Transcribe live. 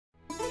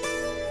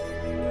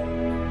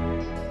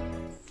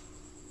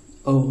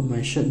Oh,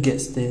 my shirt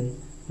gets stained.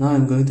 Now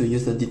I'm going to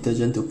use the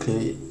detergent to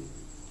clear it.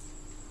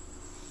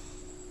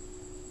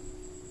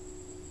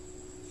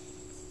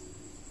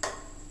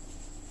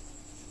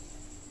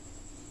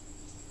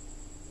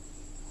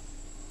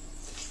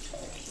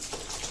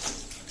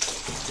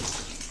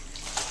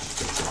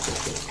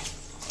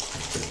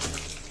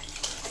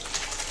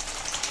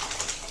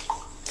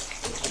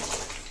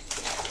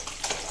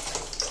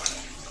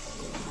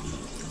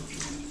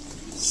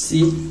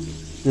 See,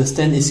 the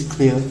stain is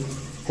clear.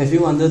 Have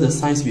you wondered the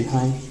science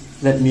behind?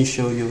 Let me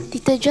show you.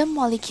 Detergent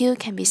molecule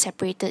can be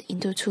separated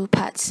into two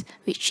parts,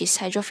 which is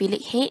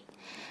hydrophilic head,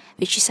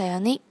 which is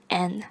ionic,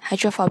 and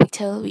hydrophobic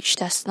tail, which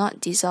does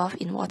not dissolve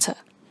in water.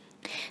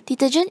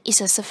 Detergent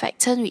is a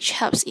surfactant which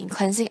helps in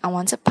cleansing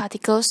unwanted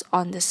particles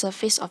on the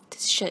surface of the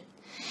shirt,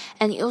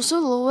 and it also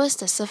lowers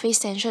the surface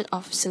tension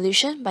of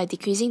solution by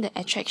decreasing the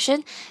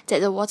attraction that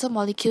the water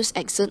molecules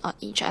exert on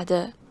each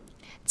other,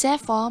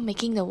 therefore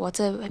making the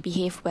water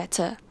behave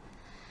better.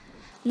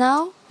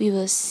 Now we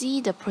will see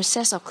the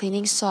process of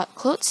cleaning soiled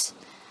clothes.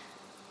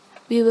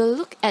 We will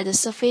look at the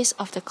surface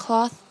of the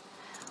cloth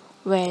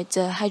where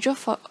the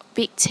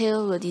hydrophobic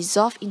tail will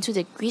dissolve into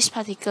the grease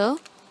particle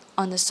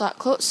on the soiled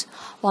clothes,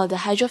 while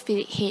the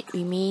hydrophilic head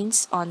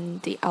remains on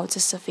the outer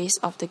surface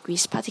of the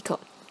grease particle.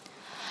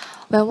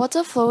 When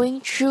water flowing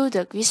through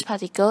the grease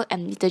particle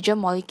and detergent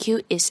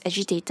molecule is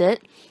agitated,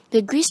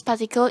 the grease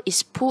particle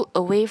is pulled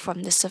away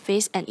from the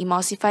surface and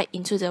emulsified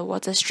into the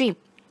water stream.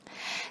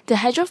 The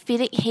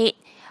hydrophilic head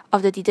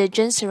of the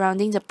detergent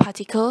surrounding the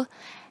particle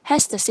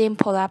has the same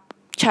polar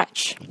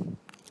charge.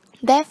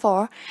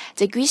 Therefore,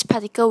 the grease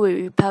particle will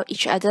repel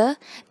each other,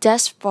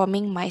 thus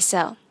forming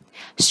micelle.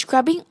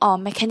 Scrubbing or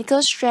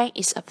mechanical strength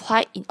is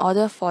applied in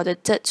order for the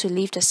dirt to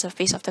leave the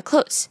surface of the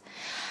clothes.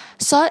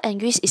 Soil and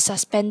grease is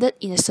suspended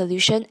in a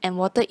solution and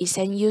water is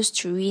then used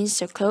to rinse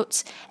the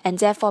clothes and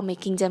therefore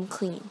making them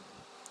clean.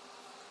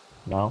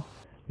 Now,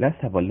 let's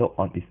have a look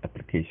on its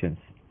applications.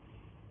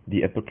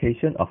 The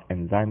application of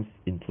enzymes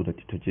into the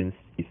detergents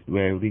is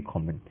very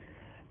common.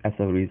 As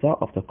a result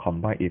of the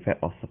combined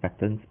effect of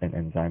surfactants and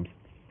enzymes,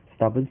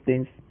 stubborn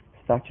stains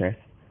such as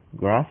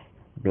grass,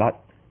 blood,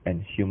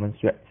 and human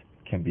sweat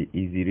can be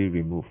easily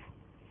removed.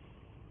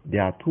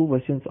 There are two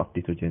versions of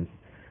detergents,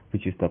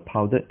 which is the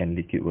powdered and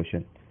liquid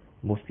version.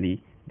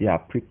 Mostly, they are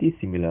pretty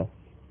similar,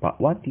 but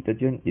one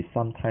detergent is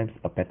sometimes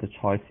a better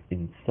choice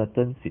in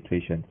certain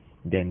situations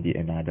than the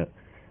another.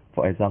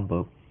 For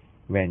example,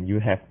 when you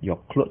have your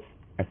clothes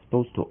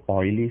exposed to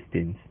oily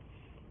stains,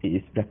 it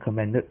is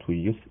recommended to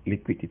use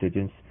liquid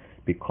detergents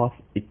because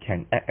it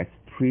can act as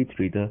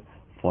pre-treater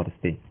for the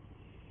stain.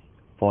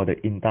 For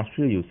the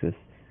industrial uses,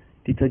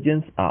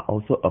 detergents are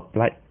also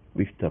applied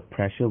with the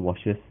pressure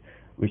washers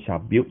which are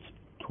built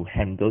to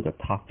handle the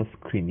toughest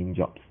cleaning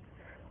jobs.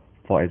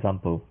 For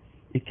example,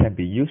 it can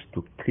be used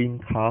to clean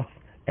cars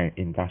and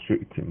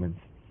industrial equipment.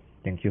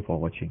 Thank you for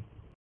watching.